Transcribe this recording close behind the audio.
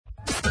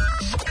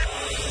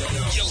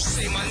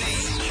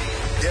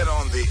Get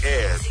on the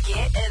edge. To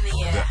get in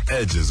the air. The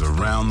edges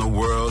around the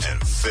world in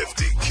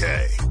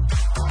 50K.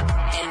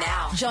 And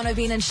now, Jono,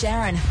 Ben and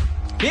Sharyn.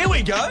 Here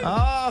we go.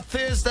 Oh,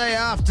 Thursday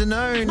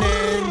afternoon,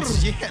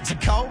 and yeah, it's a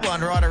cold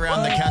one right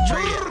around the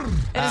country.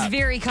 It is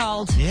very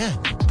cold. Yeah,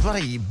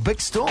 bloody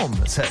big storm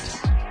that's hit.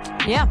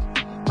 Yeah.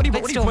 What are you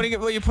Big storm. pointing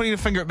your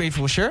finger at me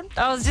for, Sharyn?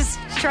 I was just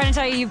trying to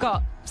tell you you've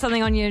got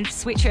something on your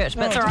sweatshirt,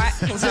 but it's all right.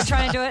 I was just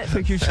trying to do it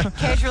Thank you.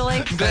 casually.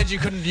 I'm glad you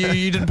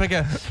didn't pick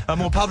a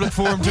more public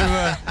forum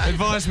to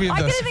advise me of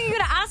I this. didn't think you were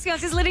going to ask me. I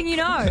was just letting you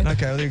know.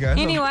 Okay, well, there you go.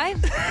 Anyway,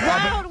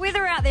 wild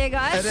weather out there,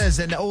 guys. It is,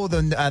 and all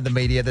the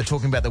media, they're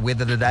talking about the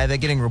weather today. They're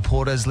getting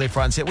reporters left,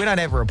 right, and centre. We don't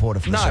have a reporter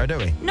for the show, do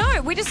we?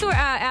 No, we just saw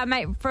our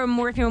mate from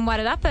working on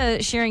Whited Up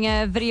sharing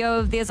a video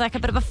of there's like a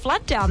bit of a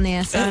flood down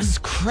there. So. It's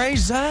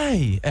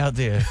crazy out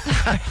there.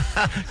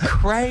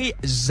 Crazy.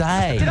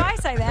 Did I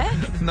say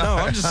that? No,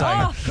 I'm just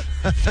saying. Oh,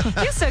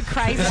 you're so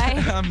crazy.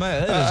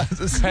 Mate, it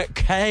is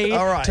K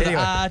All right, to the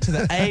anyway. R to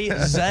the A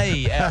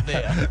Z out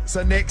there.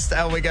 So next,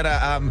 we're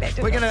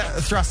gonna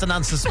thrust an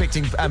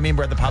unsuspecting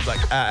member of the public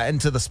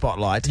into the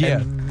spotlight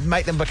and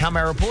make them become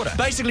our reporter.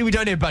 Basically, we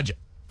don't have budget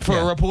for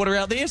a reporter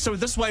out there, so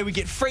this way we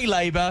get free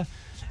labour,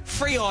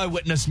 free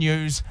eyewitness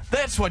news.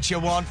 That's what you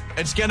want.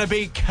 It's going to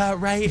be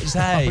crazy.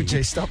 Oh,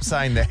 gee, stop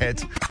saying that.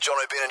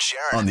 Jono, Ben and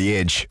Sharyn. On the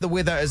edge. The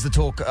weather is the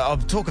talk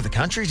of the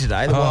country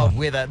today. The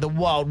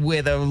wild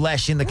weather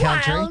lashing the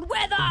country. Wild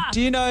weather.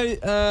 Do you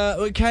know,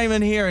 we came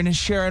in here and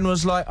Sharyn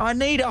was like, I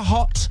need a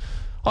hot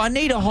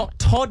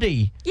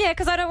toddy. Yeah,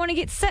 because I don't want to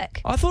get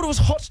sick. I thought it was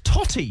hot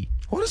totty.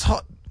 What is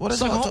hot? What is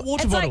It's like a hot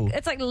water bottle.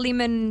 It's like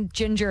lemon,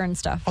 ginger, and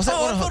stuff. Oh, is that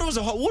I what thought it was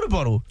a hot water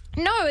bottle.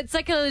 No, it's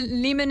like a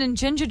lemon and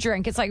ginger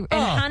drink. It's like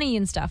and honey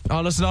and stuff.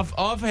 Oh, listen,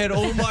 I've had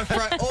all my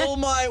all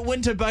my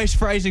winter-based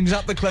phrasings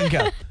up the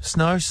clinker.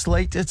 Snow,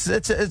 sleet.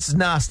 It's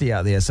nasty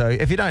out there. So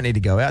if you don't need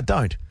to go out,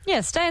 don't.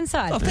 Yeah, stay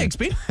inside. Oh, thanks,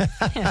 Ben.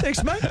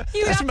 Thanks, mate.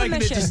 Thanks for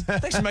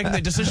making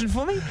that decision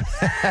for me.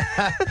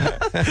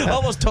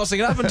 I was tossing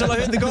it up until I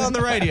heard the guy on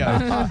the radio.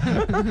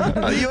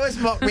 You always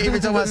mock me every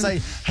time I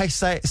say, "Hey,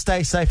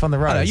 stay safe on the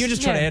road." I know, you're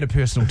just trying to add a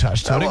personal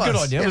touch to it. Good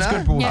on you. It was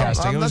good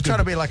broadcasting. I'm It was not trying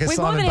to be like a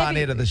Simon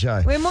Barnett of the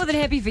show. We're more than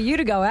happy for you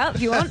to go out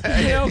if you want.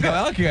 Yeah, I'll go.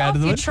 I'll go out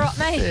of the You way. trot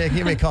me. Yeah,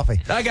 give me a coffee.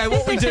 Okay,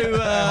 what we do...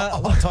 A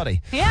hot toddy.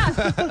 Yeah.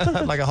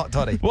 Like a hot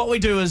toddy. What we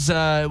do is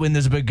when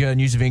there's a big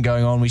news event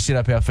going on, we set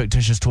up our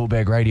fictitious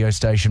talkback radio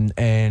station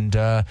and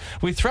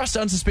we thrust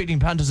unsuspecting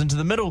punters into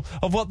the middle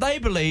of what they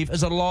believe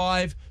is a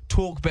live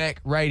talkback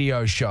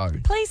radio show.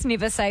 Please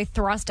never say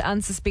thrust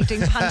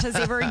unsuspecting punters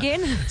ever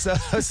again.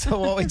 So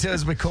what we do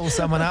is we call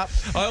someone up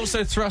I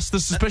also thrust the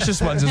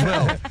suspicious ones as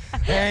well.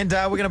 and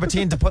we're going to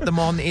pretend to put them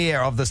on the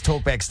air of this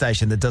talkback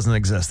station that doesn't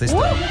exist. Let's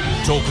do it.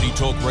 Talkity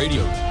Talk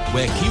Radio,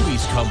 where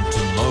Kiwis come to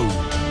moan.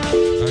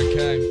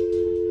 Okay.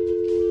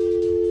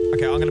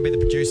 Okay, I'm going to be the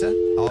producer.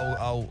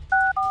 I'll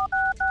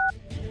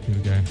Here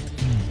we go.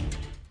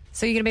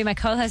 So you're going to be my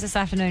co-host this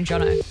afternoon,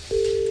 Jono?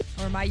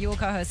 Or am I your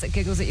co-host that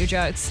giggles at your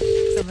jokes?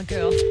 'Cause I'm a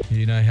girl.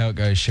 You know how it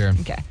goes, Sharyn.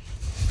 Okay.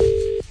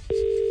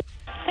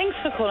 Thanks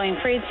for calling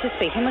Fred. You're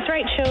speaking with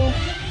Rachel.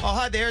 Oh,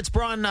 hi there. It's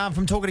Brian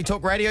from Talkity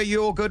Talk Radio.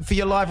 You all good for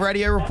your live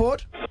radio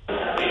report?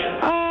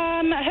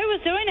 Who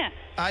was doing it?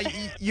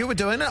 You were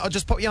doing it. I'll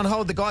just put you on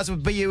hold. The guys will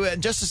be you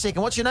in just a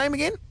second. What's your name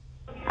again?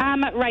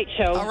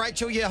 Rachel. Oh,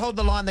 Rachel. Yeah, hold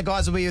the line. The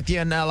guys will be with you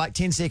in like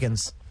 10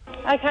 seconds.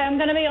 Okay, I'm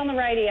going to be on the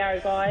radio,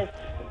 guys.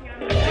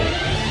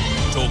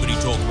 Talkity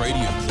Talk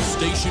Radio, the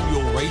station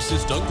your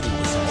racist uncle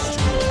listens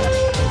to.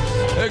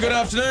 Hey, good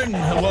afternoon.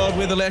 Wild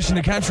weather lashing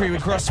the country. We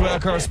cross to our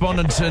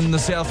correspondent in the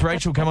south,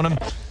 Rachel. Come on in.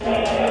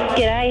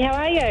 G'day, how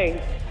are you?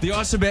 The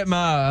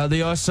ISOMAP,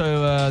 the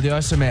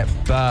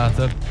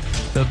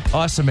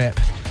ISOMAP.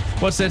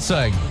 What's that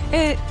saying?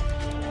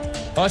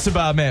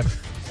 Isobar map.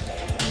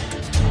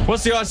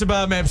 What's the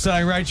Isobar map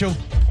saying, Rachel?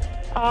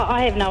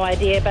 I have no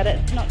idea, but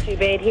it's not too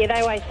bad here.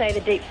 They always say the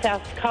deep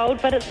south's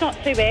cold, but it's not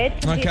too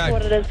bad compared to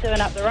what it is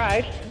doing up the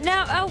road.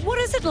 Now, what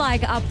is it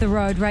like up the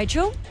road,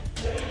 Rachel?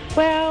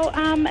 Well,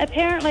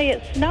 apparently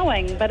it's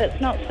snowing, but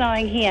it's not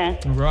snowing here.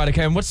 Right,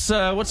 okay. And what's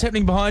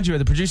happening behind you?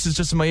 The producer's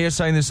just in my ear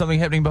saying there's something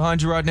happening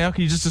behind you right now.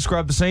 Can you just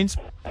describe the scenes?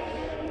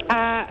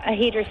 A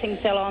hairdressing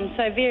salon,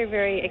 so very,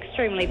 very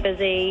extremely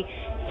busy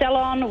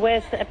salon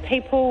with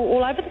people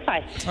all over the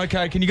place.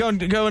 Okay, can you go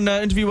and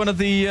interview one of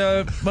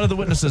the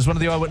witnesses, one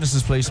of the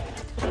eyewitnesses, please?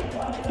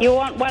 You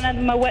want one of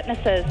my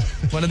witnesses?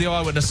 One of the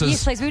eyewitnesses.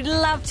 Yes, please. We'd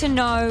love to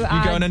know go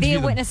and interview their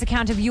them. witness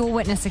account of your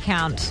witness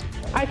account.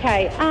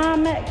 Okay,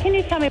 can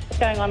you tell me what's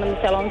going on in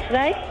the salon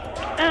today?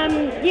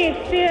 Yes,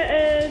 there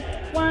is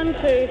 1, 2,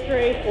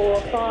 3,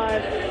 4,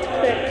 5, 6,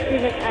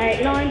 7,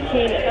 8, 9,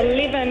 10,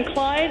 11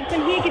 clients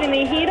in here getting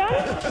their hair done.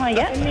 Oh,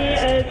 yeah. And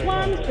there is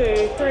 1,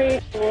 2, 3,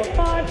 4,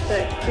 5,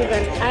 6,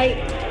 7, 8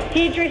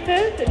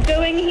 hairdressers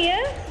doing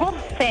here. Oh,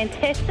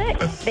 fantastic.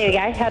 There we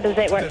go. How does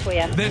that work for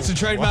you? That's a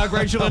trademark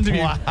Rachel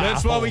interview. Wow.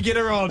 That's why we get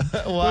her on. Wow,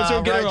 That's why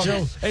we get her on.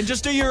 Rachel. And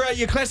just do your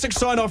classic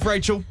sign-off,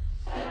 Rachel.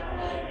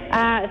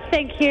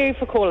 Thank you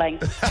for calling.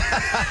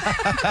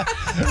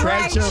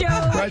 Rachel, you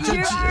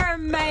are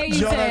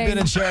amazing. Jono, Ben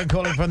and Sharyn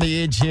calling from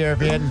the Edge here.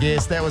 If you hadn't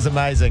guessed, that was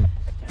amazing.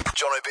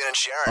 Jono, Ben and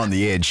Sharyn on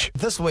the Edge.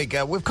 This week,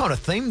 we've kind of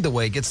themed the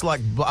week. It's like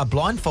a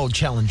blindfold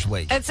challenge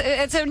week. It's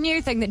a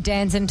new thing that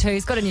Dan's into.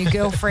 He's got a new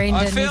girlfriend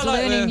and he's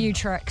learning new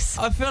tricks.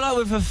 I feel like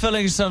we're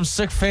fulfilling some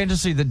sick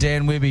fantasy that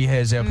Dan Webby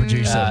has, our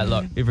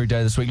producer, every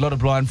day this week. A lot of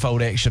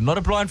blindfold action, a lot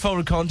of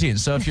blindfolded content.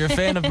 So if you're a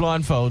fan of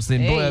blindfolds,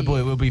 then boy, oh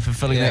boy, we'll be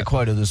fulfilling that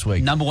quota this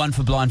week. Number one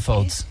for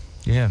blindfolds.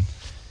 Yeah.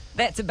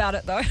 That's about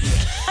it, though.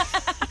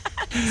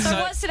 So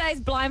what's today's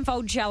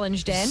blindfold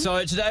challenge, Dan?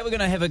 So today we're going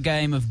to have a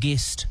game of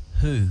Guessed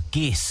Who.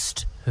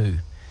 Guessed Who.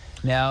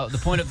 Now, the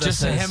point of this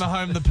Just to hammer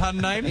home the pun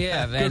name.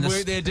 Yeah, good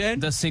work there,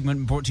 Dan. This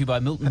segment brought to you by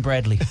Milton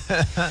Bradley.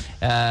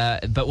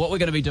 But what we're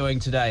going to be doing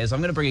today is I'm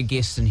going to bring a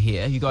guest in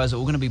here. You guys are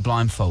all going to be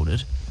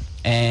blindfolded,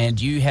 and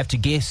you have to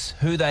guess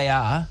who they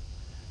are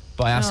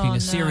by asking a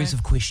series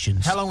of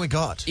questions. How long we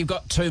got? You've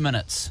got 2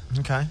 minutes.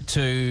 Okay.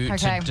 To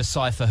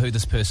decipher who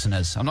this person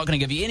is. I'm not going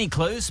to give you any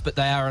clues, but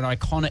they are an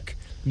iconic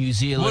New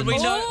Zealand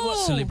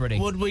celebrity.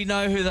 Would we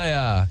know who they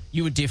are?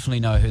 You would definitely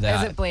know who they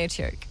are. Is it Blair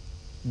Tuke?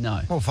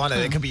 No. We'll find out.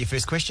 That could be your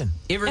first question.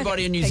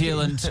 Everybody in New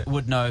Zealand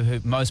would know who.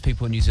 Most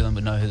people in New Zealand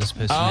would know who this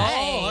person is.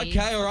 Oh,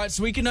 okay, all right.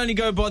 So we can only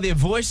go by their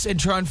voice and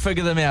try and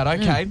figure them out.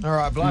 Okay. All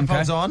right,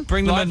 blindfolds on.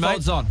 Bring them in,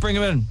 mate. Bring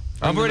them in.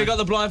 I've already got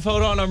the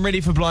blindfold on. I'm ready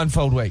for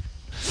blindfold week.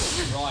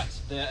 Right,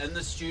 they're in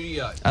the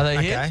studio. Are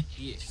they here? Okay.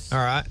 Yes. All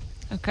right.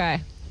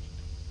 Okay.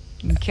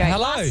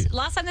 Hello.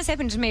 Last time this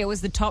happened to me, it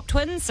was the top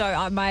twins,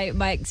 so my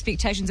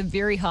expectations are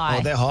very high.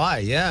 Oh, they're high,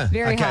 yeah.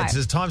 Very high. Okay,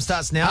 so time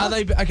starts now. Are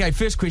they? Okay,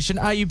 first question.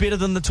 Are you better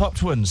than the top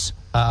twins?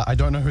 I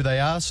don't know who they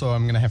are, so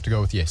I'm going to have to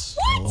go with yes.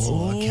 What?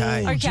 Oh,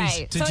 okay.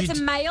 Okay, so it's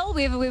a male.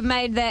 We've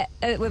made that.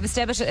 We've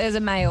established it as a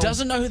male.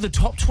 Doesn't know who the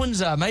top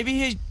twins are.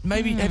 Maybe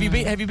have you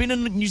been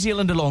in New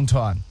Zealand a long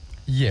time?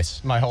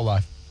 Yes, my whole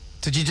life.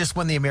 Did you just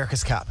win the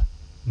America's Cup?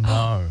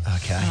 No.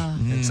 Okay.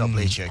 It's not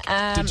Blair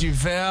Tuke. Did you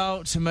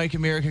vow to make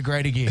America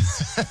great again?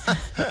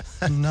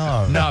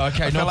 No. No,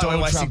 okay, I feel not like we're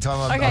Donald wasting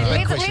Trump. time on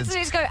Okay, questions.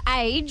 let's go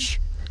age.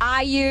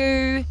 Are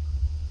you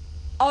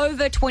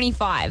over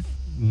 25?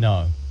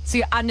 No. So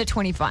you're under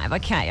 25.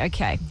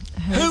 Okay.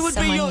 Who would be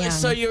someone your? young?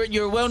 So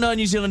you're a well-known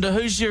New Zealander.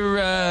 Who's your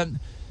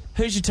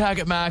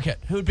target market?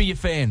 Who would be your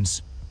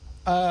fans?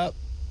 I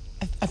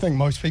think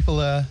most people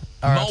are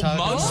our target.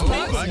 Most Most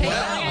people. people.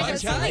 Wow, Okay,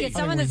 so I think it's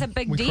someone that's a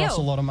big we deal. cross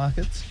a lot of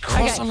markets.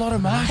 Cross a lot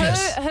of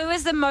markets. Who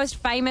is the most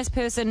famous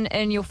person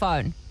in your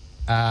phone?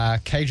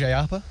 KJ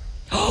Harper.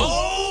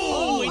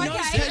 Oh, we know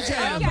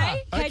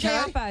KJ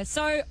Harper.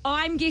 So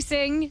I'm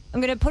guessing,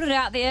 I'm going to put it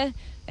out there,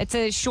 it's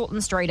a short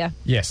and streeter.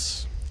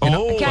 Yes.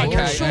 Oh, Okay,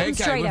 you're a short and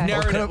straighter. We've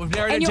narrowed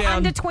And it you're down.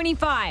 under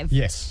 25.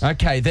 Yes.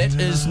 Okay, that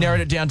is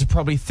narrowed it down to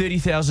probably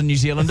 30,000 New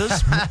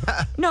Zealanders.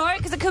 No,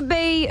 because it could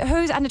be,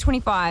 who's under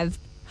 25,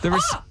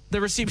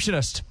 The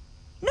receptionist.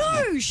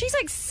 No, she's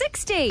like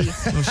 60.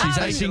 Well, she's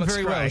aging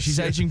very well. She's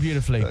aging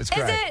beautifully. That's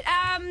great. Is it,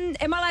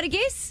 am I allowed to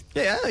guess?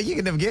 Yeah, you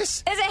can have a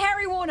guess. Is it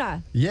Harry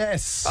Warner?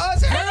 Yes. Oh,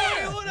 it's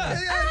Harry Warner.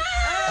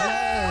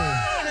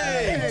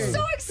 It's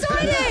so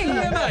exciting.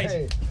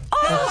 Mate.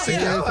 Oh,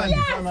 Thank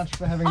you very much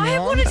for having me I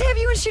have on. wanted to have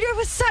you in studio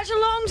for such a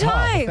long Oh,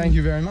 time. thank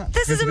you very much.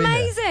 This Good is to be here.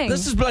 amazing.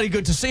 This is bloody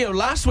good to see you.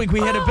 Last week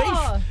we had a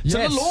beef. It's a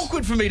Yes. little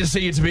awkward for me to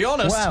see you, to be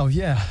honest. Wow,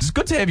 yeah. It's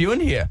good to have you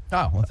in here.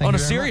 Oh, well, thank On you a very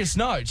serious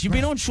note, you've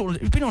been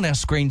on our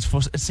screens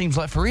for, it seems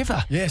like, forever.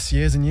 much. Yes,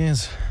 years and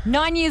years.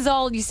 9 years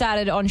old, you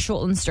started on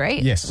Shortland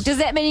Street. Yes. Does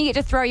that mean you get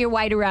to throw your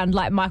weight around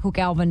like Michael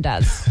Galvin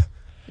does?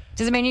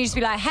 Does it mean you just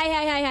be like,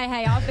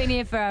 hey, I've been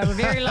here for a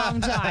very long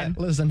time?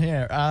 Listen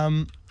here.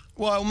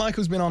 Well,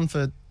 Michael's been on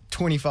for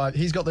 25.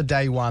 He's got the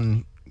day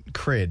one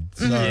cred,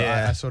 so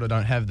I sort of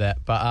don't have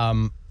that. But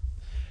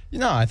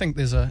I think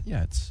there's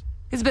it's.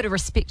 There's a bit of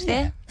respect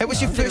there. It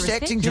was your first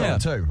acting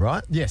job too,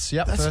 right? Yes,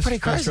 yep. That's first, pretty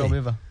crazy. First job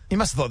ever. You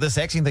must have thought this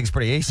acting thing's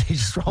pretty easy.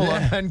 Just roll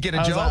on and get a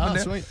I was job. like,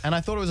 sweet. And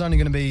I thought it was only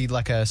going to be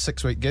like a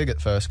 6-week gig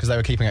at first because they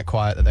were keeping it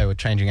quiet that they were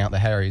changing out the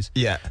Harrys.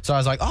 Yeah. So I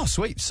was like, oh,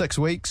 sweet, 6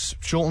 weeks,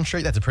 Shortland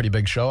Street. That's a pretty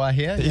big show, I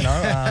hear.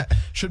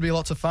 Should be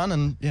lots of fun.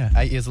 And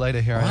 8 years later,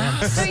 here I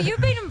am. So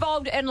you've been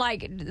involved in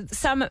like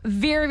some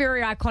very,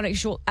 very iconic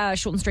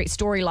Shortland Street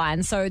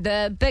storylines. So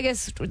the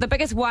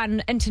biggest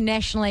one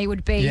internationally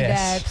would be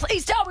the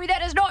 "Please tell me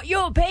that is not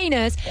your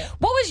penis."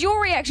 What was your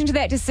reaction to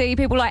that? To see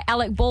people like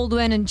Alec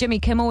Baldwin and Jimmy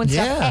Kimmel and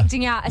stuff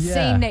acting out a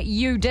scene that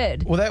you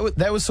did? Well,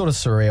 that was sort of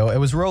surreal. It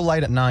was real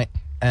late at night,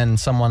 and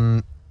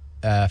someone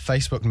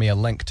Facebooked me a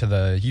link to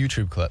the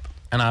YouTube clip,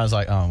 and I was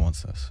like, "Oh,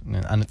 what's this?"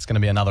 And it's going to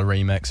be another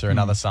remix or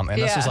another something.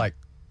 And this was like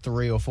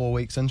 3 or 4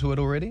 weeks into it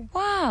already.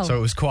 Wow! So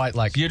it was quite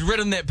like you'd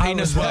ridden that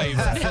penis wave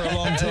for a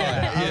long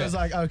time. I was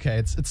like, okay,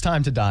 it's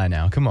time to die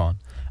now. Come on.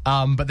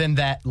 But then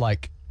that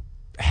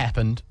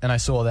happened, and I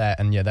saw that,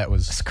 and that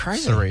was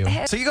crazy.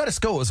 surreal. So you go to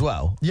school as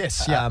well?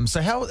 Yes. Yeah.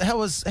 So how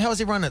was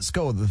everyone at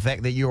school? The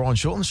fact that you were on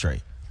Shortland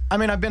Street. I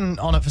mean, I've been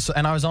on it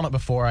and I was on it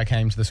before I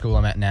came to the school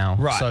I'm at now.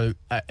 Right. So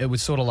it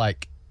was sort of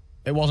like,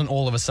 it wasn't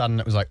all of a sudden.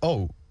 It was like,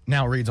 oh,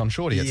 now Reed's on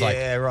Shorty. It's like,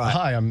 right.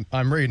 Hi,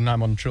 I'm Reed and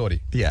I'm on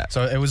Shorty. Yeah.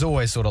 So it was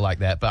always sort of like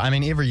that. But I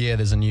mean, every year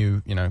there's a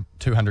new,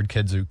 200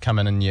 kids who come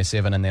in year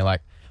 7 and they're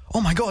like, oh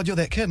my God, you're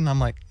that kid. And I'm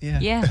like, yeah.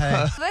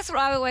 Hey. That's what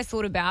I always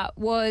thought about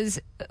was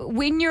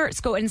when you're at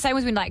school, and same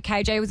as when like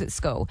KJ was at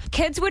school,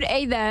 kids would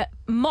either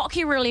mock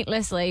you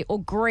relentlessly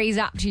or grease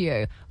up to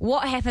you.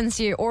 What happens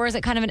to you? Or is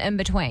it kind of an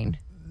in-between?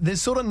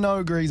 There's sort of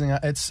no greasing.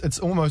 It's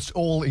almost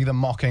all either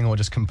mocking or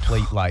just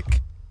complete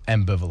like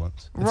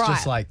ambivalence. It's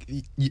just like,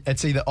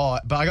 it's either,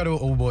 but I go to an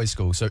all-boys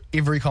school, so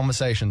every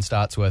conversation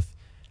starts with,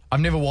 I've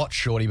never watched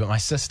Shorty, but my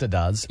sister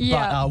does.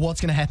 Yeah. But what's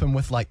going to happen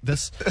with like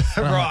this?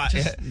 Right.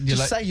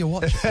 Just say you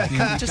watch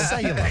it. Just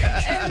say you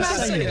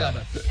love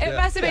it. It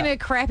must have been a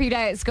crappy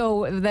day at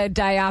school the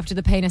day after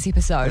the penis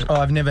episode. Oh,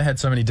 I've never had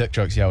so many dick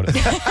jokes yelled at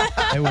me.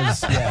 It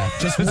was,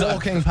 just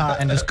walking past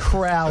and just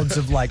crowds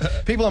of like,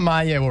 people in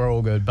my year were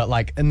all good, but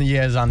like in the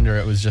years under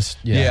it was just,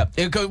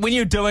 When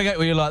you're doing it,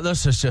 you're like,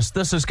 this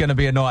is going to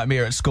be a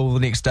nightmare at school the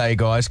next day,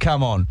 guys.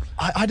 Come on.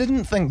 I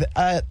didn't think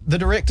that, the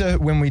director,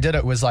 when we did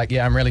it, was like,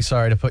 I'm really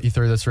sorry to put you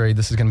through this, Reed.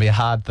 This is going to be a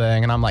hard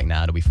thing. And I'm like,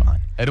 nah, it'll be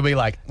fine. It'll be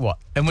like, what,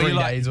 and 3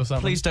 days or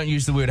something? Please don't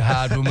use the word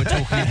hard when we're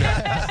talking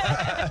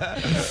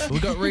about We've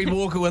got Reed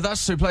Walker with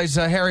us, who plays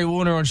Harry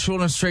Warner on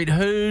Shortland Street.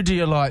 Who do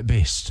you like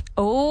best?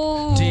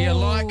 Oh. Do you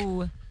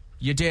like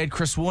your dad,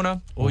 Chris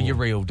Warner, or your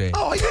real dad?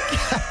 Oh,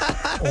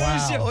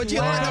 Wow. Who's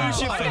your Okay, I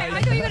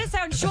thought you were going to say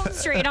on Shortland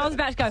Street, and I was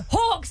about to go,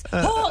 Hawks,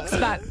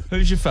 but...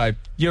 Who's your fave?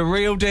 Your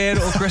real dad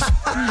or Chris?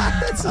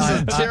 This is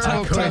a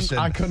terrible question.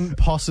 I couldn't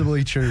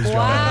possibly choose, Jono.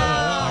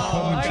 I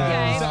couldn't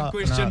choose. Tough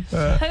question.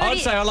 Who do I'd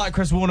you- say I like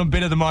Chris Warner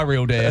better than my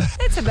real dad.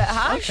 It's a bit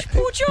harsh.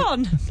 Poor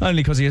John.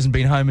 Only because he hasn't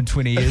been home in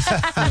 20 years. So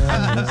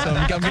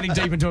I'm getting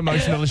deep into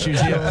emotional issues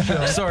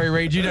here. Sorry,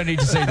 Reed, you don't need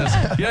to see this.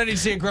 You don't need to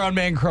see a grown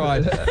man cry.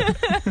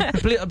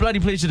 A bloody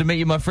pleasure to meet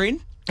you, my friend.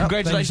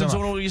 Congratulations so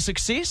on all your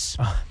success.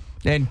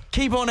 And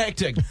keep on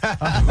acting.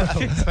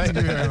 Thank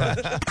you very much.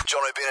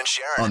 Jono, Ben and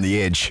Sharyn on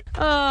the Edge.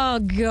 Oh,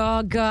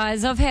 God,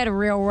 guys. I've had a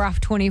real rough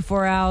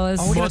 24 hours.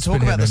 We're going to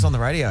talk about this on the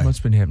radio. What's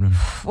been happening?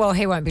 Well,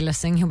 he won't be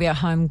listening. He'll be at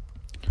home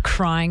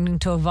crying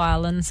to a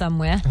violin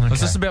somewhere.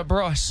 Was this about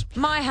Bryce?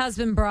 My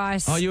husband,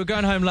 Bryce. Oh, you were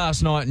going home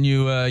last night and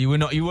you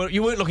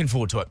weren't looking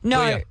forward to it. were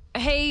No, you?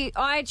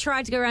 I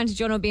tried to go around to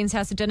Jono Ben's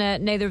house for dinner.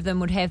 Neither of them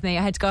would have me.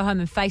 I had to go home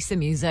and face the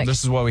music.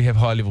 This is why we have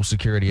high-level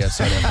security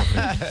outside our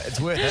property. It's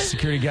worth it.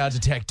 Security guards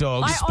attack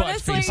dogs, I spiked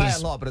honestly- Say a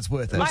fences. lot, but it's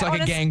worth it. Looks I like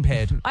a honest- gang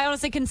pad. I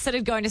honestly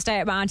considered going to stay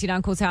at my auntie and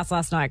uncle's house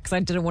last night because I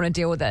didn't want to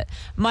deal with it.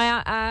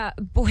 My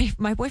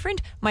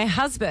my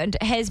husband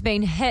has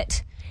been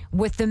hit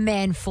with the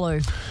man flu.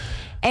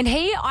 And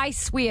he, I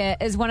swear,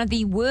 is one of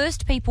the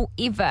worst people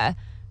ever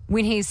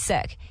when he's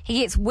sick. He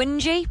gets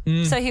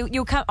whingy, so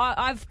you'll come.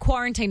 I've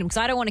quarantined him because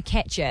I don't want to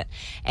catch it.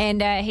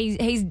 And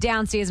he's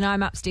downstairs and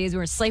I'm upstairs.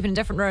 We're sleeping in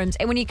different rooms.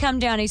 And when you come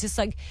down, he's just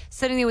like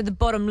sitting there with the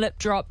bottom lip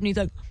dropped, and he's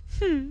like,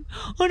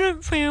 I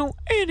don't feel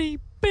any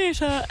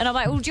better. And I'm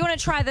like, well, do you want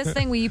to try this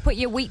thing where you put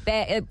your wheat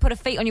bag, put a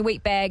feet on your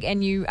wheat bag,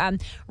 and you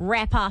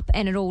wrap up,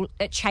 and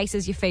it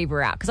chases your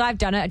fever out? Because I've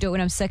done it. I do it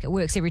when I'm sick. It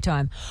works every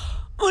time.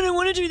 I don't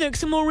want to do that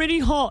because I'm already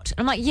hot.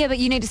 I'm like, yeah, but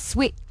you need to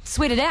sweat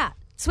it out.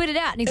 Sweat it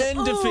out. And he's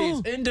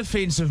like, In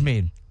defense of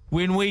men,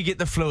 when we get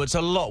the flu, it's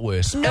a lot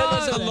worse. No.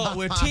 It is a lot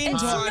worse. 10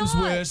 It's times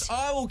not. worse.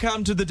 I will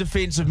come to the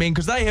defense of men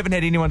because they haven't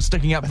had anyone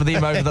sticking up for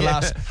them over the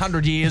last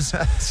 100 years.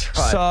 That's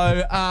right.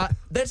 So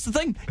that's the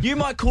thing. You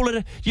might call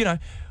it,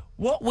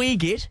 what we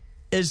get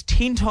is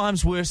 10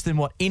 times worse than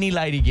what any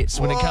lady gets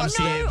when it comes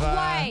to No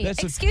way.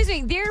 That's a- Excuse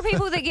me. There are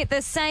people that get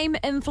the same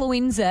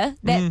influenza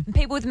that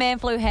people with man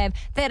flu have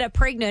that are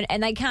pregnant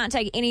and they can't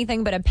take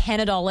anything but a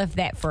Panadol if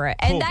that for it.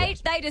 And Poor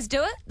they just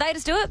do it. They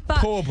just do it. But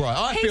Poor Brian.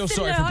 I he's feel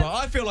sitting sorry at for home.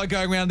 Brian. I feel like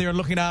going around there and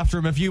looking after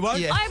him if you won't.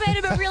 Yeah. I made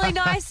him a really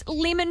nice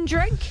lemon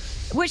drink,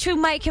 which will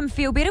make him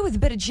feel better with a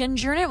bit of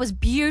ginger in it. It was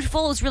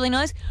beautiful. It was really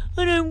nice.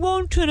 I don't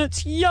want it.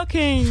 It's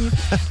yucky.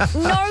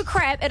 No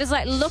crap. It is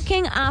like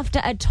looking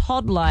after a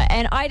toddler.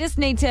 And I just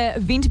need to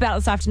vent about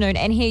it this afternoon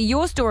and hear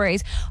your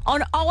stories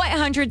on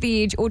 0800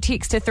 The Edge or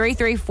text to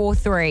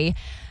 3343.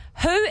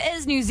 Who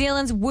is New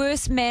Zealand's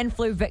worst man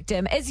flu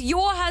victim? Is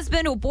your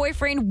husband or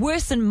boyfriend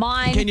worse than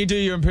mine? Can you do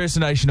your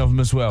impersonation of him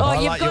as well? I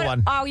you've like got your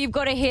one. Oh, you've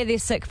got to hear their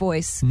sick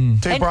voice. Do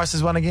And-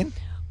 Bryce's one again?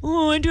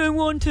 Oh, I don't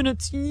want it.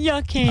 It's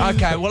yucky.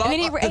 Okay, well, and then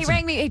he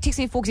rang me. He texted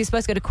me before because he's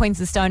supposed to go to Queens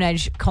of the Stone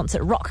Age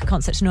rock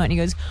concert tonight. And he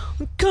goes,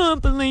 I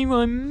can't believe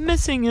I'm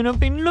missing it. I've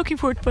been looking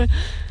for it for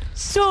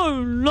so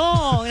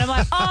long. And I'm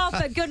like, oh,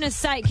 for goodness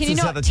sake, can you This is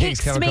how not the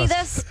text text come me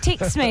across. this?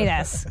 Text me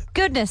this.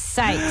 Goodness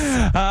sakes.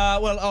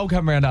 Well, I'll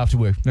come round after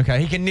work.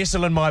 Okay, he can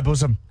nestle in my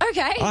bosom.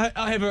 Okay.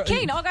 I have a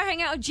Keen, I'll go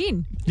hang out with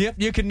Jen. Yep,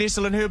 you can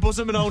nestle in her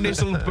bosom, and I'll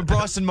nestle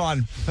Bryce in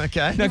mine.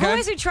 Okay. You've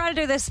always been trying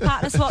to do this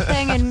partner swap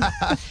thing, and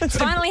it's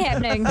finally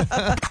happening. Jono,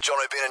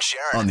 Ben and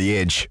Sharyn on the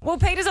Edge. Well,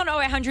 Peter's on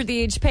 0800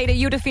 The Edge. Peter,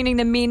 you're defending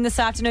the men this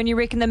afternoon. You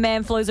reckon the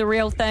man flu's a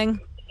real thing?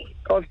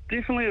 Oh, it's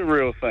definitely a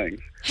real thing.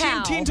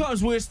 How? 10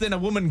 times worse than a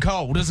woman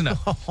cold, isn't it?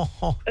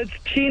 It's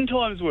 10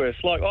 times worse.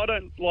 Like, I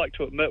don't like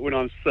to admit when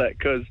I'm sick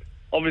because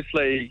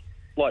obviously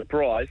like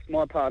Bryce,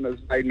 my partner's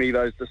made me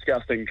those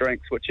disgusting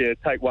drinks, which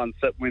take one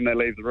sip when they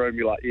leave the room.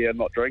 You're like, I'm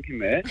not drinking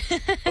that.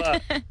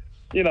 But,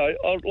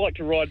 I'd like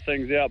to ride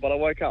things out. But I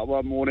woke up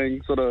one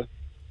morning, sort of,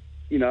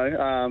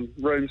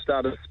 room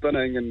started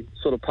spinning and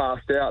sort of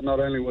passed out. Not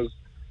only was,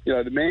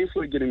 the man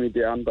fluid getting me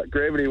down, but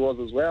gravity was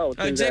as well. It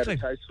turns out a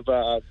case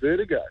of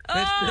vertigo.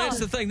 That's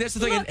the thing.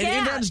 And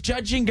everyone's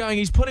judging, going,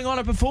 he's putting on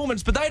a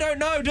performance, but they don't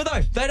know, do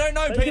they? They don't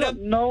know, Peter. Got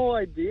no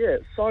idea.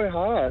 It's so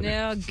hard.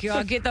 Oh,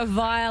 God, get the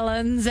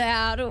violins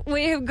out.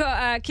 We've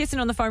got Kirsten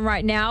on the phone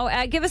right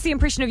now. Give us the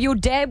impression of your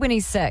dad when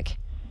he's sick.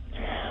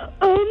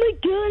 Oh, my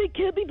God, I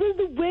can't be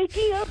believing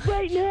waking up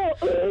right now.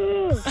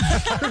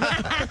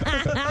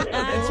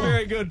 That's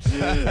very good.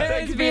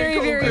 That's very,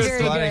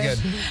 very, very good.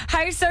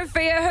 Hey,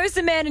 Sophia, who's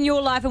the man in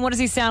your life and what does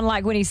he sound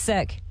like when he's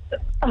sick?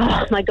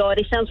 Oh, my God,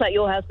 he sounds like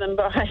your husband,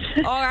 Bryce.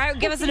 All right,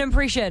 give us an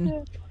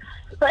impression.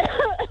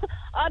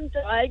 I'm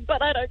dying,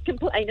 but I don't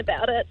complain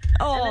about it.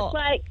 Oh. And it's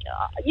like,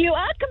 you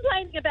are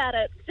complaining about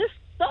it. Just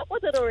stop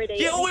with it already.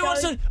 Yeah, all he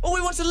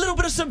wants a little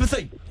bit of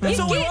sympathy. That's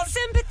all we want.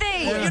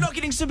 Sympathy. Well, you're not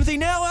getting sympathy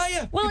now, are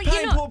you? Well, you're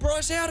paying poor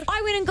Bryce out.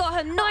 I went and got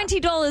him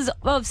 $90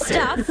 of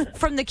stuff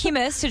from the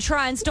chemist to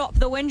try and stop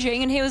the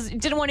whinging, and he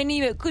didn't want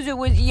any of it because it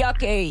was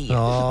yucky.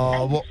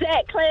 Oh,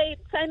 exactly.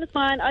 Same as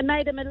mine. I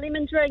made him a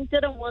lemon drink,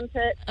 didn't want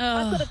it.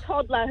 I've got a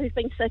toddler who's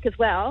been sick as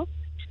well.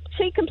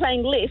 She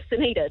complained less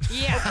than he did.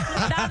 Yeah,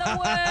 they're the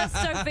worst,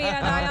 Sophia.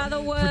 They are the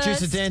worst.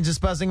 Producer Dan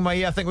just buzzing in my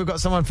ear. I think we've got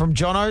someone from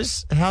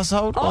Jono's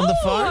household on the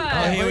phone.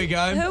 Oh, here we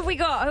go. Who have we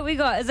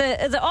got? Is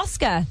it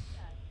Oscar?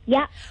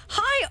 Yeah.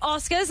 Hi,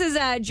 Oscar. This is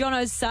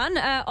Jono's son.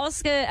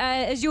 Oscar,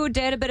 is your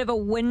dad a bit of a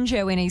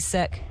whinger when he's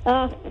sick?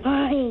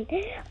 Fine.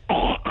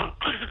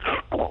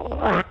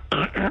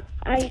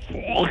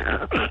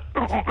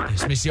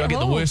 Yes, Missy, I get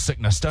the worst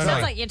sickness, don't I?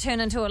 Sounds like you turn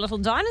into a little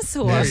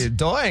dinosaur. Yeah, you're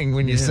dying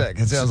when you're sick.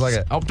 It sounds like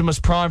it. Optimus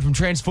Prime from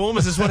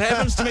Transformers is what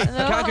happens to me.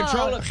 Can't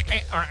control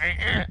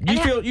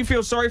it. You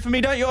feel sorry for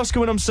me, don't you, Oscar,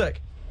 when I'm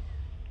sick?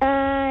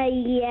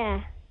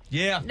 Yeah.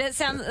 Yeah. That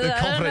sounds... The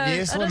confident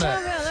yes, wasn't it?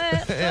 I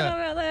don't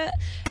know about that.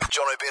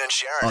 Jono, Ben and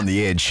Sharyn. On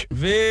the edge.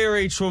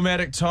 Very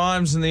traumatic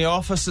times in the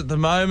office at the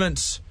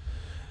moment.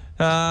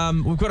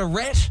 We've got a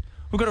rat.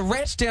 We've got a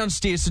rat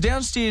downstairs. So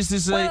downstairs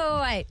there's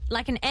a... Wait.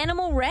 Like an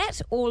animal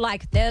rat or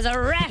like there's a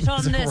rat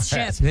on this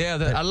ship?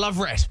 Yeah, a love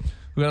rat.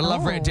 We've got a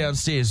love rat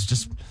downstairs.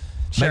 Just...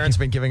 Sharon's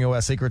been giving all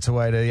our secrets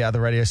away to the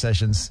other radio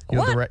stations.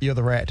 You're the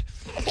rat.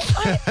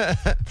 I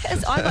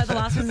thought the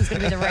last one's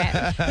going to be the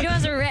rat. You know,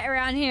 there's a rat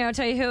around here. I'll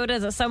tell you who it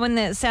is. It's someone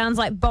that sounds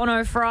like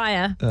Bono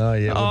Fryer. Oh,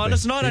 yeah. Oh,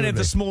 listen, I don't have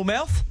the small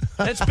mouth.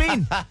 That's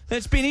Ben.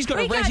 He's got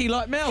a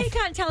ratty-like mouth. He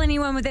can't tell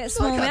anyone with that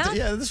small mouth.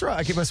 Yeah, that's right.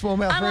 I keep my small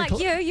mouth very close.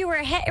 Unlike you wear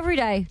a hat every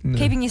day,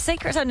 keeping your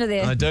secrets under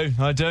there. I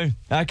do.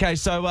 Okay,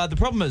 so the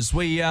problem is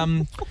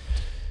we've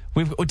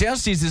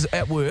downstairs is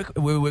at work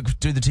where we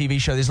do the TV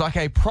show. There's like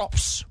a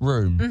props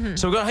room,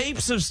 so we've got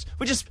heaps of.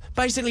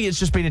 It's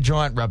just been a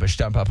giant rubbish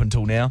dump up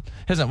until now,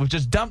 hasn't it? We've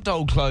just dumped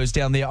old clothes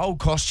down there, old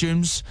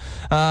costumes,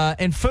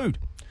 and food.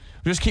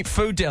 We just keep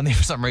food down there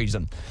for some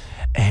reason,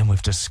 and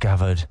we've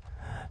discovered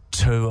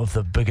two of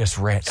the biggest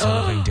rats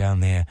living down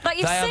there. Like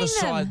you've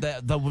seen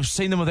them? We've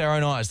seen them with our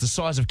own eyes, the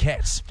size of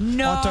cats.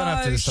 No, I don't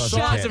have to the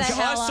size of cats.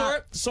 I saw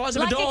it, size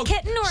of like a dog. a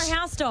kitten or a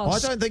house dog? I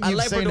don't think you've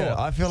seen it.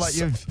 I feel like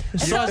you've...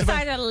 It's not the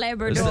size of a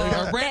Labrador.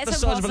 A rat the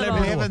size of a We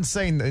Labrador. haven't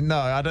seen... No,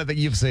 I don't think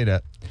you've seen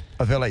it.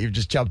 I feel like you've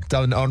just jumped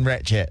on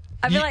Rat Chat.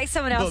 I feel like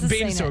someone else has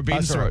seen it.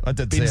 Ben saw it. I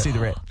did see the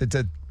rat. It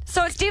did.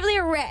 So it's definitely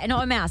a rat,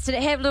 not a mouse. Did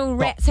it have little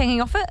rats hanging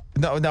off it?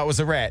 No, it was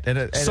a rat.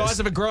 And size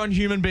of a grown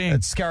human being.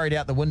 It scurried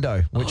out the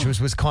window, which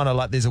was kind of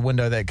like there's a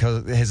window that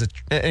has a...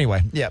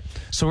 Anyway, yeah.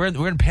 So we're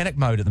in panic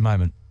mode at the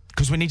moment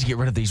because we need to get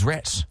rid of these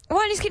rats. Why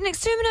don't you just get an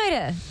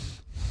exterminator?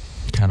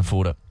 Can't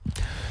afford it.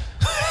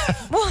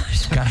 What?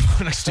 Can't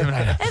afford an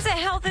exterminator. That's a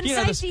health and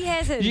safety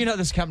hazard. You know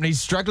this company's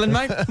struggling,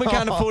 mate. We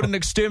can't afford an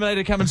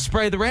exterminator to come and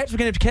spray the rats. We're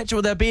going to have to catch it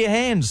with our bare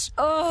hands.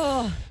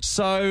 Oh.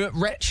 So,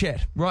 Rat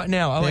Chat right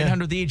now,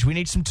 0800 The Edge. We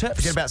need some tips.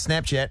 Forget about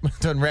Snapchat. We're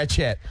doing Rat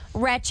Chat.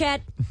 Rat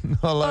Chat.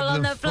 All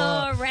on the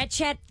floor. Rat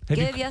Chat.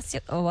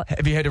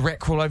 Have you had a rat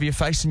crawl over your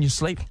face in your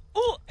sleep?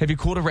 Oh. Have you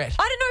caught a rat?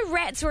 I didn't know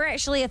rats were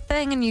actually a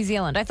thing in New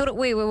Zealand. I thought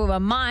we were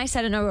mice. I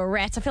didn't know we were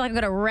rats. I feel like I've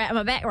got a rat on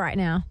my back right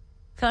now.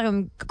 I feel like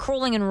I'm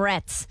crawling in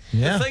rats.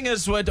 Yeah. The thing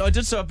is,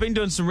 I've been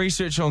doing some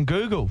research on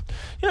Google.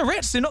 You know,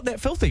 rats, they're not that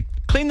filthy.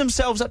 Clean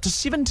themselves up to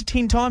 7 to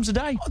 10 times a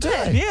day. Oh, do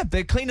they? Yeah,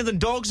 they're cleaner than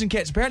dogs and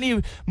cats. Apparently, you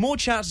have more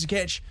chances to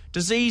catch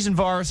disease and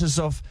viruses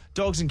of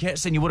dogs and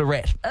cats than you would a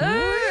rat. Oh,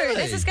 really?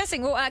 That's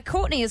disgusting. Well,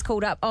 Courtney is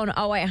called up on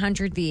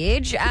 0800 The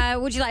Edge.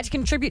 Would you like to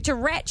contribute to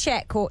Rat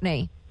Chat,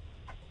 Courtney?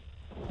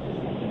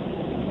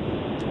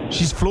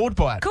 She's floored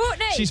by it.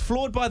 Courtney! She's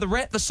floored by the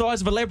rat the size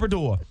of a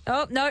Labrador.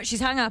 Oh, no, she's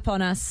hung up on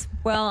us.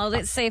 Well,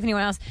 let's see if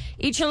anyone else.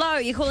 Hello,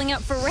 you're calling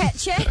up for Rat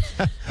Chat?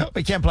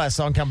 We can play a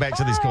song, come back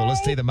to these callers,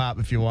 tee them up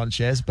if you want,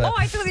 Shaz. But Oh,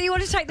 I thought that you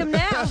wanted to take them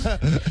now.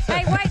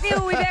 Hey, wait there,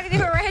 we'll be back with you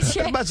for Rat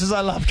Chat. as much as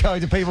I love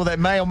going to people that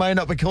may or may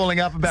not be calling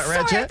up about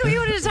Rat Sorry, I Chat, thought you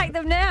wanted to take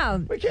them now.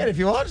 we can if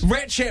you want.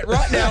 Rat Chat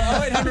right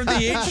now, 0800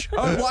 The Edge.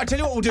 Well, I tell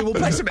you what we'll do, we'll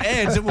play some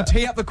ads and we'll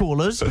tee up the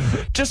callers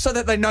just so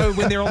that they know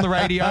when they're on the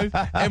radio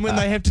and when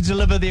they have to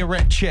deliver their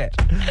Rat Chat.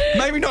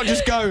 Maybe not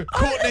just go,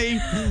 Courtney...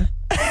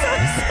 Go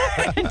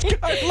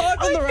live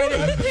on the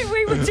radio. I think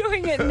we were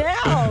doing it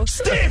now.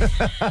 Steph!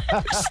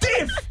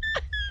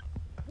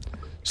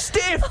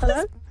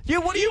 Hello? Yeah,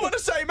 what do you want to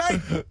say,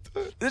 mate?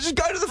 Just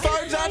go to the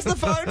phones, answer the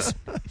phones.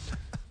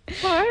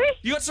 Sorry?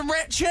 You got some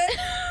Rat Chat?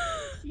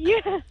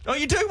 Yeah. Oh,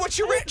 you do? What's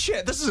your Rat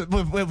Chat?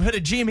 We've hit a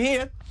gem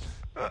here.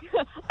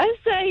 I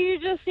say you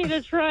just need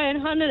to try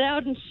and hunt it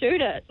out and shoot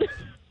it.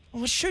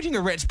 Well, shooting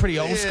a rat's pretty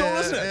old school,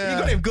 isn't it? yeah. You've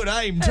got to have good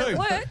aim, too. It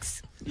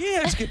works.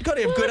 Yeah, it's got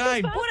to have good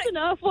aim. Fast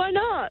enough, why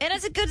not? And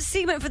it's a good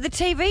segment for the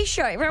TV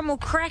show. Everyone will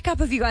crack up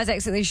if you guys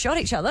accidentally shot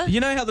each other. You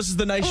know how this is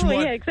the nationwide...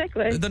 Oh, yeah,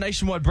 exactly. The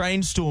nationwide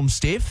brainstorm,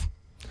 Steph,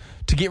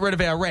 to get rid of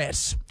our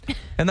rats.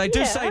 And they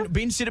do say,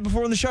 Ben said it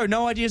before on the show,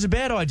 no idea is a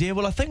bad idea.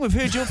 Well, I think we've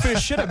heard your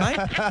first shitter, mate.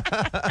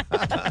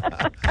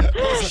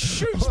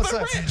 Shoots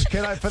the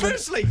rat.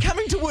 Firstly,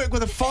 coming to work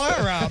with a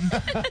firearm,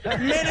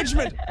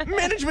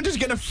 management is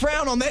going to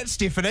frown on that,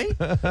 Stephanie.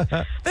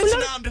 That's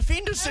an armed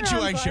offender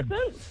situation.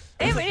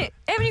 Haven't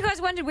you guys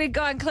wondered where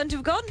Guy and Clint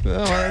have gone? Oh,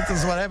 well,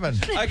 that's what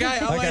happened. Okay,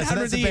 so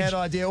that's a bad Edge.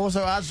 idea.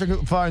 Also,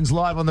 answering phones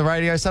live on the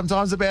radio,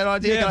 sometimes a bad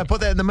idea. Yeah. Can I put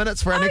that in the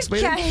minutes for our next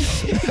meeting?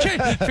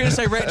 Fair to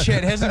say Rat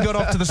Chat hasn't got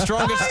off to the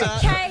strongest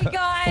start. Okay,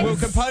 guys. We'll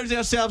compose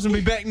ourselves and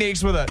be back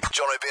next with it.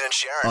 Jono, Ben and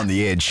Sharyn. On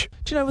the Edge.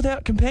 Do you know,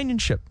 without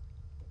companionship,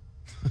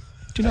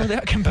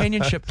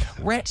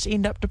 rats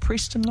end up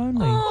depressed and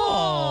lonely.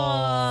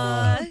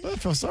 I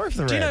feel sorry for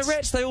the rats. Do you know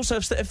rats, they also,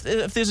 if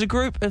there's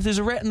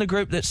a rat in the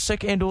group that's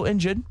sick and or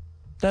injured,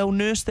 they'll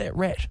nurse that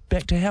rat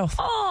back to health.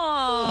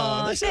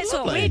 Oh, that's that's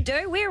what lovely. we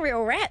do. We're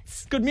real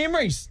rats. Good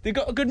memories. They've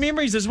got good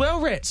memories as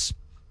well, rats.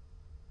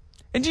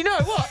 And do you know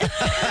what? You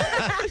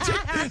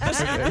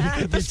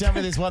tell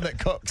me there's one that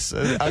cooks.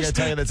 I'm going to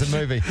tell you that's a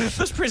movie.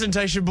 This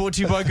presentation brought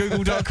to you by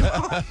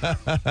Google.com.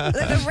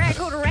 The rat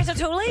called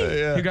Ratatouille.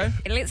 Yeah. You go.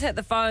 Let's hit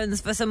the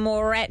phones for some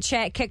more Rat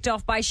Chat, kicked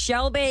off by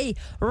Shelby.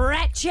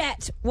 Rat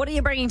Chat. What are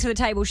you bringing to the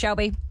table,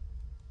 Shelby?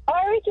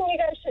 I reckon you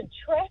guys should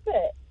trap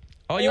it.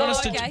 Oh, you want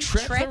us to okay.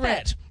 trap the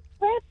rat?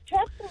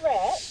 Trap the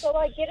rat, so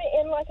like get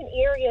it in like an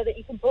area that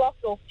you can block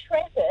off,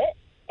 trap it,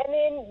 and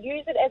then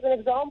use it as an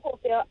example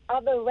if there are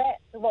other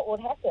rats and what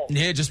would happen.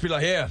 Yeah, just be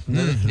like,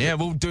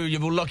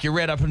 we'll lock your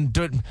rat up and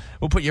do it.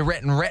 We'll put your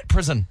rat in rat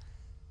prison.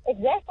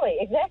 Exactly.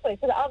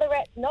 So the other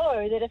rats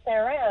know that if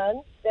they're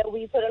around, they'll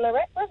be put in a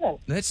rat prison.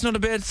 That's not a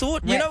bad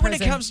thought. Rat when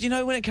prison.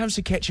 it comes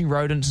to catching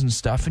rodents and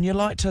stuff, and you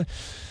like to,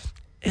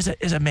 as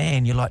a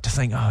man, you like to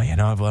think,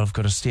 I've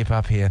got to step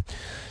up here.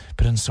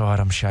 But inside,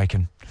 I'm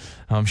shaking.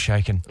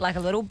 Like a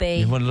little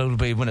bee. You want a little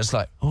bee when it's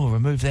like,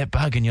 remove that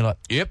bug, and you're like,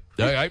 yep,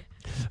 okay.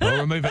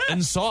 I'll remove it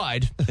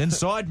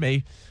inside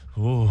me.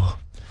 Oh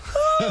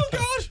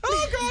God.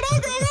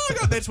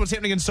 That's what's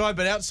happening inside,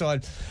 but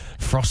outside,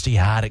 frosty,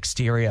 hard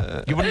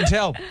exterior. You wouldn't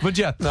tell, would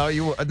you? No,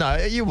 you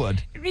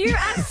would. You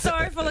are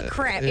so full of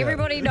crap.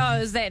 Everybody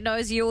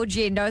knows you're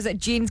Jen, knows that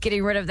Jen's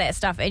getting rid of that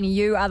stuff, and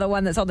you are the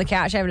one that's on the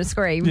couch having a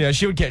scream. Yeah,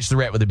 she would catch the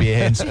rat with her bare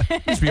hands,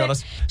 let's be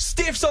honest.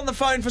 Steph's on the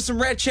phone for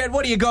some Rat Chat.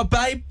 What do you got,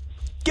 babe?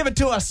 Give it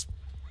to us.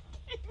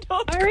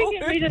 I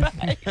reckon we just...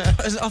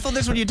 I thought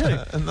that's what you do.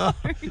 No,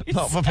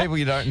 not for people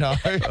you don't know.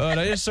 Oh,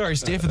 no, sorry,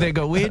 Steph, if that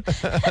got weird.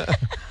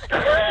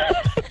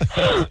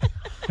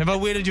 Have I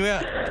weirded you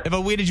out? Have I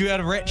weirded you out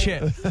of Rat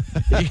Chat?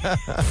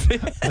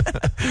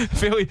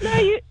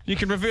 You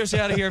can reverse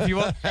out of here if you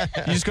want.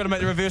 You just got to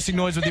make the reversing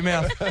noise with your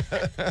mouth.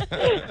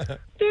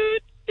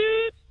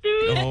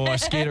 Oh, I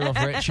scared her off,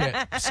 Rat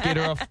Chat. Scared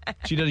her off.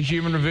 She did a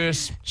human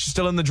reverse. She's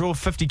still in the draw,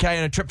 50k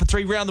and a trip for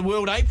 3 round the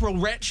world. April,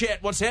 Rat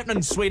Chat, what's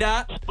happening,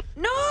 sweetheart?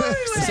 No!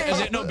 Is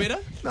that not better?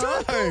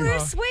 Don't call her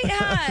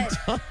sweetheart.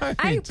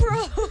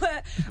 April,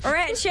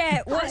 Rat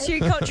Chat, what's your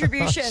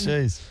contribution?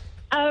 Jeez.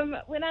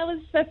 When I was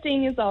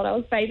 15 years old, I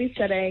was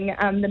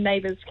babysitting the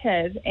neighbour's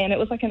kid, and it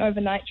was like an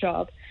overnight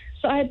job.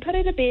 So I had put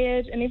her to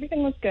bed, and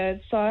everything was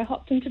good, so I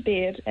hopped into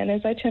bed, and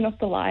as I turned off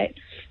the light,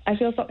 I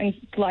feel something,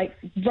 like,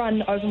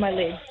 run over my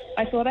legs.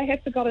 I thought I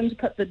had forgotten to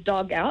put the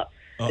dog out.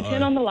 I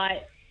turn on the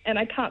light, and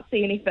I can't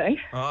see anything.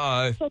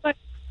 Uh-oh. So I was like,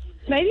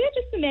 maybe I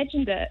just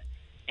imagined it.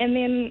 And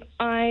then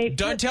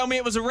Don't tell me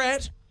it was a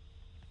rat.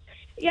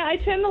 Yeah, I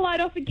turned the light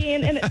off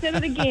again, and it did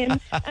it again.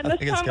 And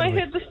this time I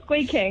heard the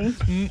squeaking.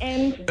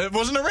 And it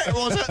wasn't a rat,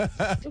 was it?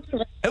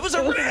 It was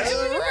a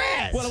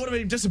rat. Well, I would have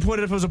been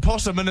disappointed if it was a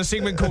possum in a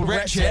segment called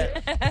Rat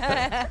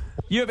Chat.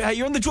 You're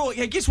in the draw.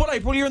 Yeah, guess what,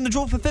 April? You're in the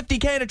draw for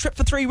 50k and a trip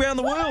for 3 round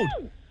the world.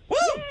 Woo!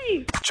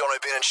 Jono,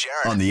 Ben and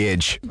Sharyn. On the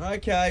Edge.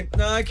 Okay.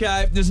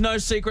 There's no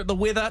secret. The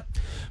weather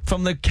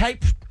from the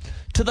Cape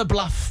to the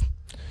Bluff.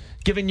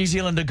 giving New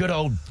Zealand a good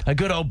old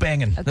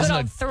banging. A good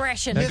old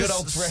thrashing. A good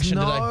old thrashing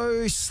today.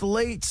 Snow,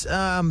 sleet,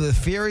 the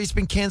ferry's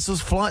been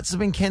cancelled, flights have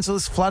been cancelled,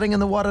 there's flooding in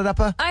the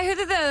Wairarapa. I heard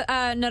that the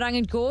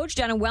Narangan Gorge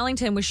down in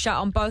Wellington was shut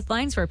on both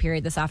lanes for a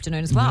period this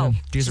afternoon as well.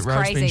 Desert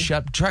Road's been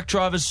shut. Truck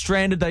drivers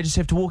stranded. They just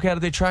have to walk out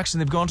of their trucks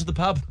and they've gone to the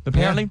pub,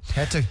 apparently. Yeah,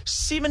 had to.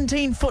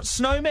 17-foot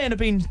snowman have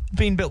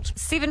been built.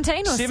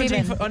 17 or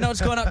 17 foot. I know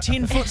it's gone up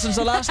 10 foot since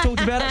I last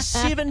talked about it.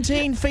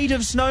 17 feet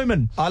of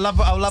snowman. I love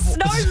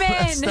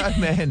Snowman.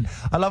 Snowman.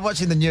 I love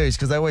watching the news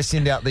because they always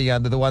send out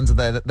the ones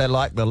that they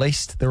like the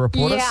least, the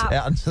reporters,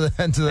 out into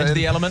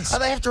the elements.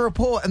 And they have to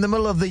report in the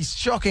middle of these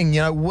shocking,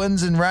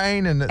 winds and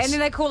rain, and then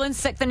they call in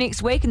sick the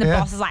next week, and the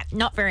boss is like,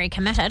 not very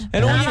committed.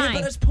 And all you hear,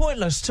 but it's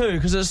pointless too,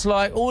 because it's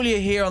like all you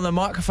hear on the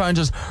microphones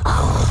is,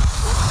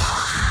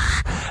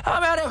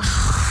 I'm out here.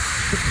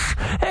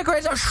 Hey,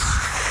 Grace.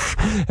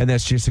 And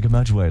that's Jessica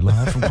Mudgeway,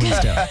 live from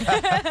Queenstown.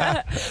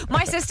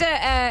 My sister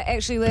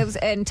actually lives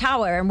in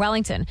Tawa in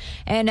Wellington,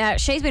 and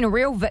she's been a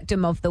real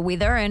victim of the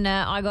weather. And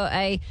I got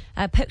a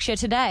picture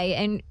today,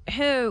 and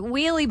her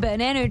wheelie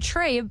bin and her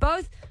tree have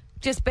both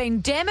just been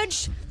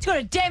damaged. It's got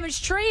a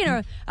damaged tree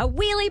and a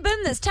wheelie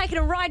bin that's taken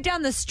a ride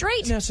down the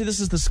street. Now, see,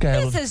 this is the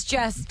scale. This is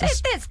just,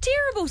 that's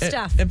terrible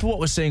stuff. And for what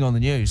we're seeing on the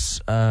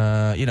news,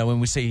 when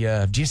we see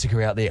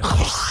Jessica out there,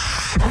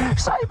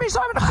 save me,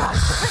 Simon!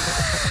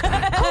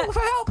 Call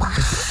for help!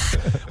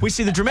 We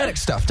see the dramatic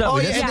stuff, don't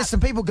we? Yeah, and there's some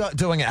people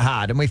doing it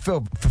hard, and we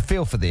feel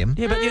for them.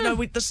 Yeah,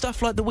 but the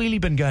stuff like the wheelie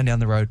bin going down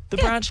the road, the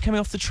branch coming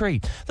off the tree.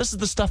 This is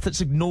the stuff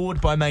that's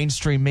ignored by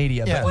mainstream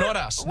media, but not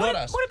us. What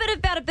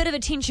about a bit of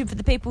attention for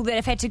the people that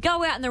have had to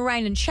go out in the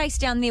rain and chase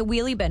down their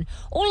wheelie bin?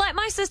 Or like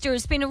my sister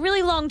has spent a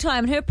really long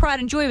time, and her pride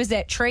and joy was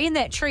that tree, and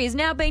that tree is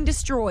now being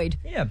destroyed.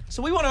 Yeah,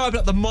 so we want to open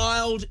up the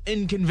mild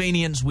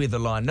inconvenience weather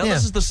line. Now,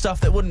 this is the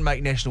stuff that wouldn't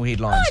make national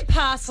headlines. My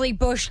parsley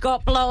bush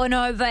got blown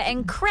over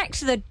and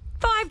cracked the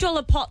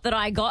 $5 pot that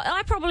I got.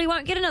 I probably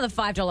won't get another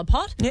 $5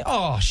 pot. Yeah.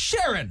 Oh,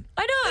 Sharyn.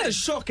 I know. That is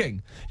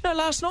shocking.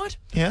 Last night,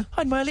 I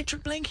had my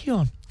electric blankie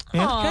on.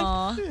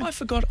 Yeah. Okay. I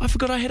forgot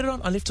I had it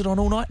on. I left it on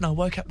all night and I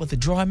woke up with a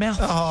dry mouth.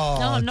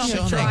 Oh, not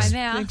a dry mouth.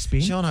 Thanks, Ben.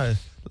 Jono,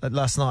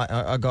 last night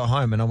I got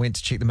home and I went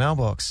to check the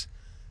mailbox.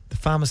 The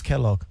farmer's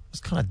catalogue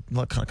was kind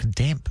of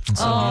damp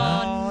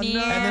inside. No.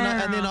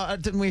 And then I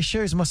didn't wear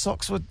shoes. My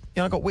socks were,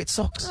 I got wet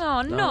socks.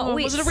 Oh, no,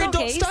 wet was it a red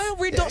dot sale?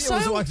 Red dot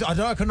sale? I don't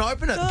know, I couldn't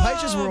open it. The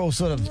pages were all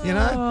sort of,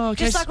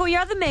 Just like all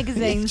your other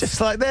magazines. Just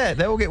like that.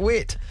 They all get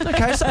wet.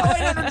 Okay, so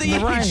 800 the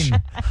edge.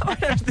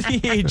 800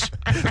 the edge.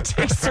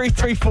 Text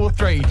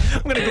 3343.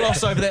 I'm going to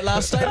gloss over that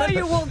last statement. Oh,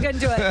 you walked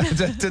into it.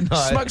 Didn't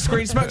I? Smoke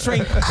screen.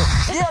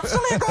 Yeah, I'm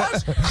still here,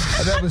 guys.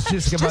 That was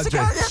Jessica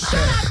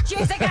Mudgeway.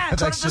 Jessica.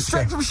 Got it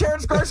straight from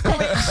Sharon's gross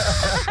comment.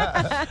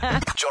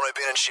 Jono,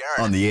 Ben and Sharyn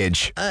on the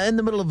edge. In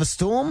the middle of a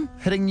storm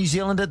hitting New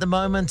Zealand at the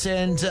moment,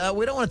 and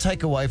we don't want to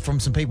take away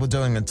from some people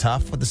doing it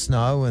tough with the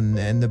snow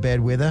and the bad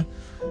weather.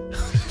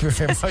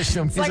 Very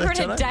emotional It's like we're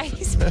in a day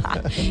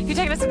spa. You're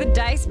taking us to the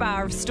day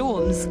spa of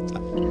storms.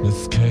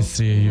 Miss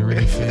Casey, you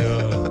really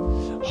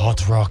feel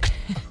hot rock,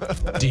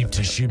 deep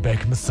tissue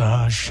back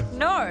massage.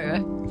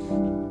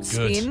 No. Good.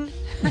 Skin.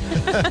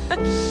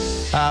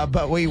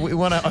 But we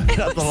want to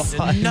open up the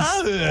lines.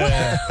 No.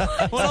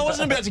 Well, I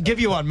wasn't about to give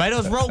you one, mate. I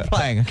was role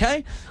playing,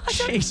 okay?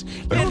 Jeez.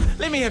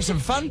 Let me have some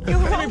fun.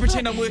 Let me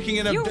pretend I'm working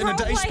in a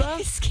day spa.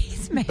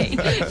 Excuse me.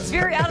 It's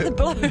very out of the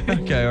blue.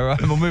 Okay, all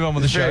right. We'll move on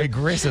with the show. Very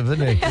aggressive,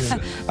 isn't he?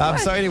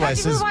 So anyway,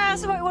 why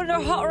else I want to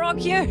hot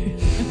rock you?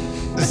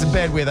 there's some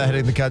bad weather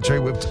hitting the country.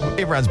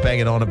 Everyone's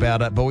banging on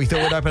about it, but we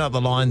thought we'd open up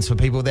the lines for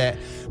people that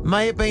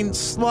may have been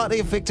slightly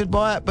affected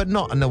by it, but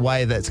not in the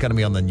way that's going to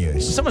be on the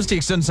news. Someone's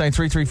texted in saying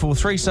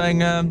 3343 saying,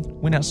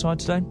 went outside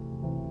today.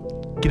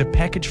 Get a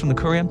package from the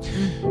courier.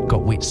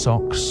 Got wet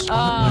socks.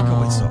 I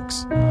got wet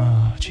socks.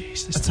 Oh,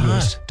 jeez. That's the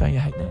worst. Don't you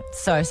hate that?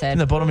 So sad.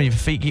 And the bottom of your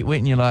feet get wet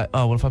and you're like,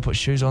 oh, well, if I put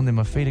shoes on, then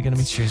my feet are going to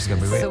be... Shoes are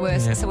going to be wet. It's the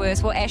worst. Yeah. It's the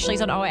worst. Well,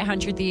 Ashley's on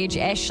 0800 The Edge.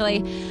 Ashley,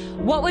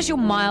 what was your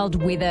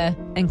mild weather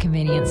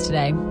inconvenience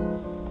today?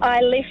 I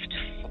left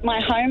my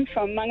home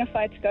from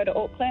Mangawhai to go to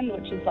Auckland,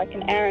 which is like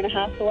an hour and a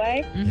half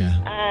away.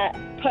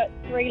 Put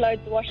 3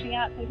 loads of washing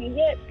out, thinking,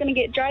 yeah, it's going to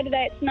get dry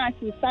today. It's nice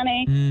and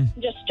sunny. I'm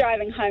just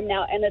driving home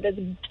now, and it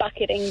is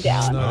bucketing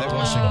down. No, they're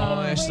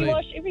washing.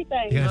 Rewash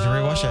everything. You're going to have to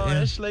rewash it,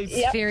 yeah. Ashley,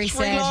 It's very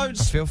 3 sad.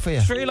 loads. I feel for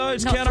you. 3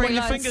 loads. Not Count them 3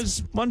 on your loads.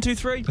 fingers. 1, 2,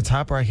 3. It's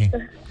heartbreaking.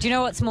 Do you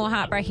know what's more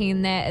heartbreaking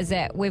than that is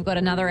that we've got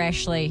another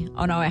Ashley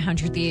on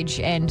 0800 The Edge,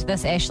 and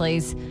this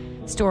Ashley's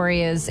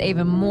story is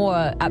even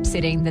more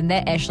upsetting than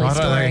that Ashley's I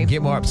don't know. story. I can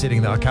get more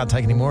upsetting though. I can't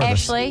take any more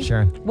Ashley, of this.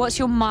 Sharyn. what's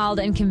your mild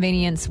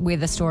inconvenience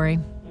weather story?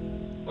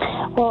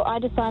 Well, I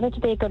decided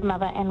to be a good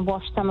mother and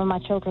wash some of my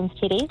children's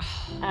teddies,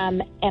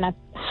 and I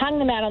hung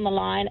them out on the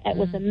line. It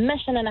was a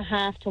mission and a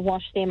half to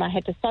wash them. I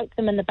had to soak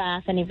them in the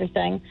bath and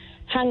everything,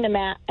 hung them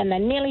out, and they're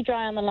nearly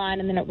dry on the line,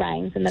 and then it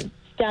rains, and it's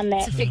done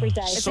that every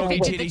day. It's Soggy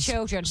affected the teddies.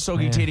 children.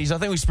 Soggy teddies. I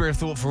think we spare a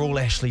thought for all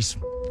Ashleys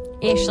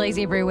Ashley's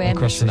everywhere.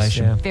 across the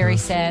nation. Very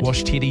sad.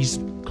 Wash teddies,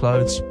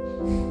 clothes.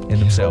 in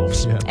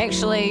themselves.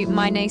 Actually,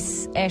 my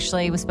niece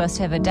Ashley was supposed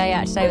to have a day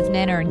out today with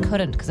Nana and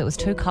couldn't because it was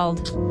too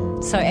cold.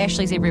 So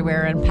Ashley's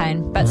everywhere in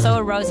pain. But so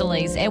are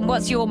Rosalie's. And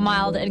what's your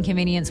mild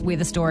inconvenience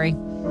weather story?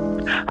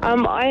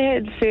 I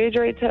had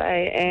surgery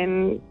today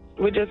and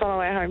we're just on our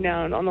way home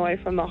now, and on the way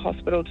from the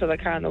hospital to the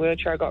car in the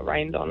wheelchair I got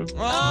rained on.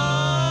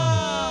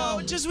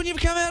 Oh, just when you've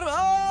come out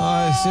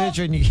of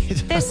surgery and you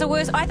get... That's the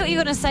worst. I thought you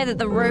were going to say that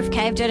the roof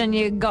caved in and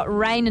you got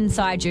rain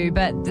inside you,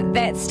 but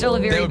that's still a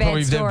very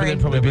bad story.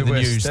 That'd probably be the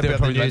news. That'd be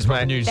the news,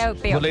 mate.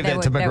 We'll leave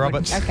that to Big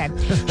Robert. Okay.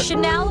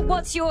 Chanel,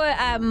 what's your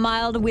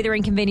mild weather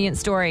inconvenience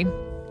story?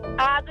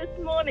 This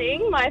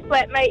morning, my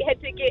flatmate had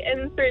to get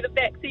in through the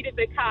back seat of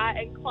the car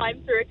and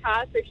climb through a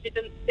car so she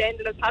didn't stand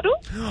in a puddle.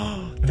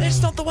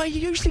 That's not the way you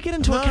usually get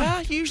into a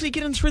car. You usually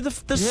get in through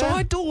the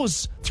side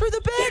doors, through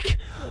the back.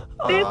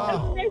 There's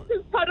a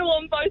massive puddle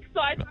on both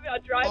sides of our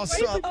driveway.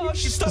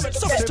 Stop it.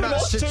 It's too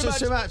much.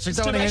 It's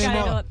too much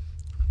anymore.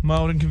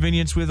 Mild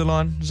inconvenience weather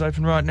line is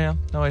open right now.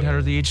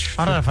 0800 The Edge.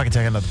 I don't know if I can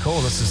take another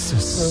call. This is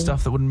just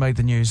stuff that wouldn't make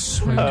the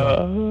news.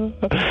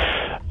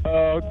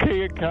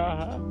 Kia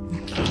kaha.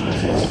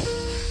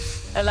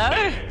 Hello?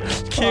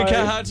 Kia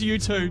kaha to you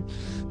too.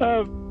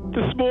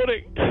 This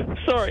morning,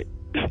 sorry,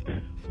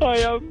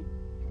 I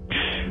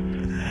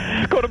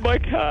got in my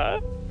car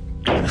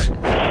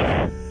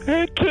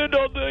and turned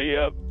on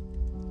the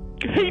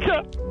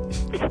heater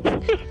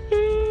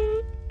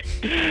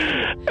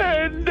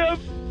and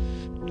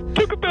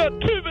took about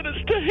 2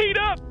 minutes to heat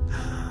up,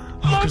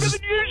 longer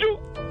than usual.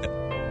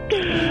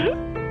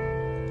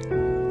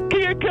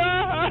 Kia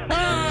kaha.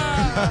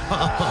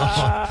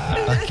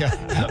 Okay.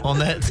 On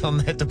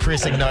that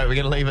depressing note, we're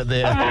going to leave it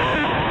there.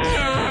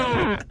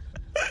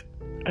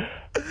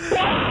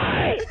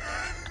 Why?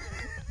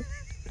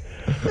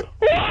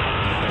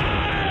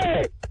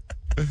 Why?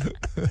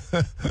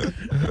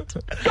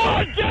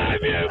 God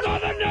damn you,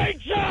 Mother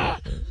Nature!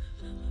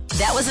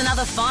 That was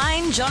another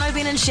fine Jono,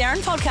 Ben and Sharyn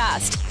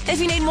podcast. If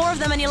you need more of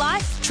them in your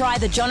life, try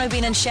the Jono,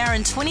 Ben and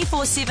Sharyn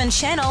 24/7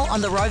 channel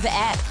on the Rover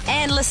app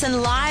and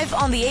listen live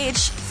on The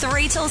Edge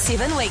 3 till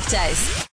 7 weekdays.